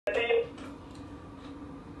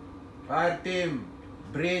Fire team,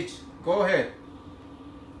 bridge, go ahead.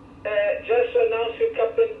 Just announce you,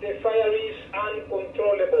 Captain, the fire is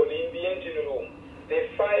uncontrollable in the engine room.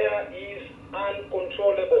 The fire is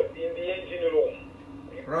uncontrollable in the engine room.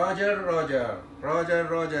 Roger, Roger. Roger,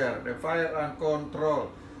 Roger. The fire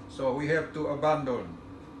uncontrolled. So we have to abandon.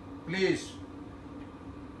 Please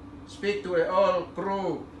speak to all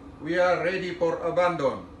crew. We are ready for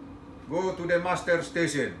abandon. Go to the master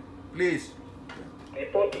station, please.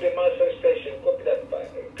 Report to the master station. Copy that,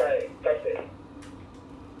 Captain.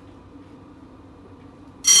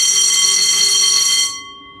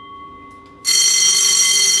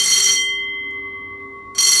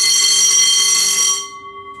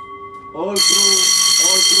 All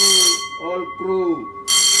crew,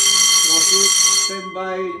 proceed, stand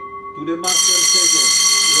by to the master station.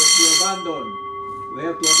 We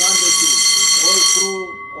have to abandon you.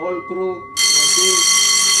 All crew, proceed to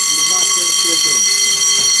the master station.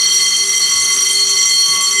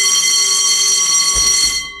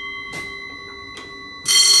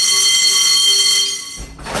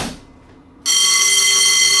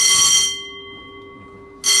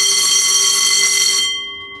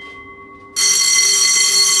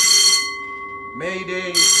 Mayday,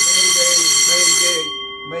 Mayday, Mayday,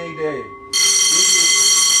 Mayday. This is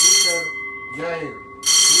Svitzer, Zaire.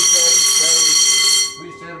 Svitzer,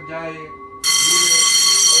 Zaire. Juliet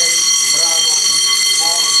 8, Bravo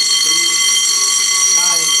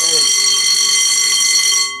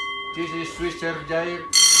 4398. This is Svitzer, Zaire.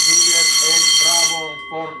 Juliet 8, Bravo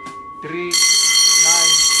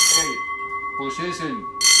 4398. Position,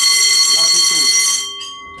 latitude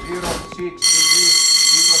 06 degrees,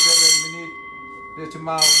 07 minutes.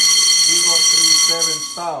 Decimal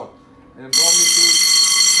 037 south and longitude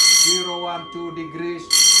 012 degrees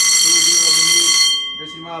 20 minutes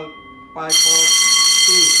decimal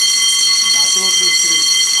 542. Natur district.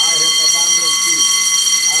 I have abandoned ship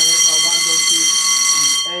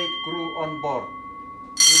with 8 crew on board.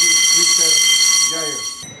 This is Svitzer, Zaire.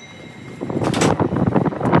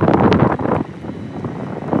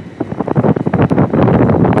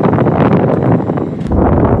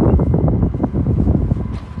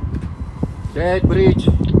 Check bridge.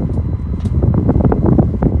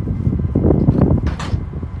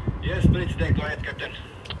 Yes, bridge deck, go ahead, Captain.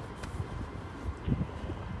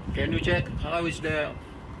 Can you check how is the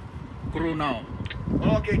crew now?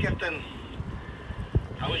 Okay, Captain.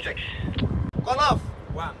 I will check. Call off.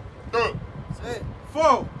 1, 2, 3,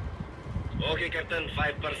 4. Okay, Captain.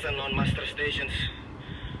 5% on master stations.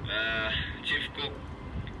 Chief cook,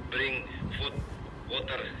 bring food,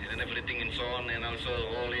 water, and everything and so on, and also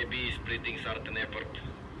all AB is breathing certain airport.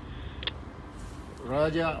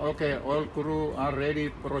 Roger, okay, all crew are ready.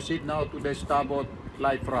 Proceed now to the starboard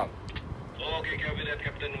flight route. Okay, copy that,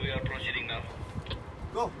 Captain. We are proceeding now.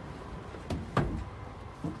 Go.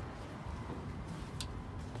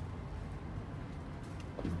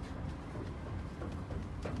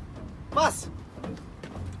 Pass.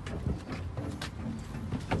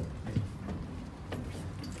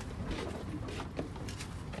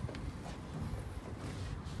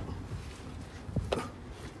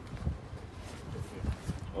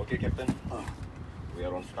 Okay, Captain. We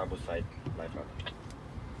are on starboard side, flight route.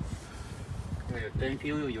 Okay, thank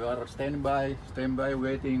you. You are standby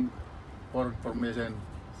waiting for information.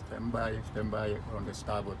 Stand by on the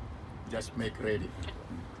starboard. Just make ready.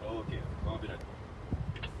 Okay, copy that.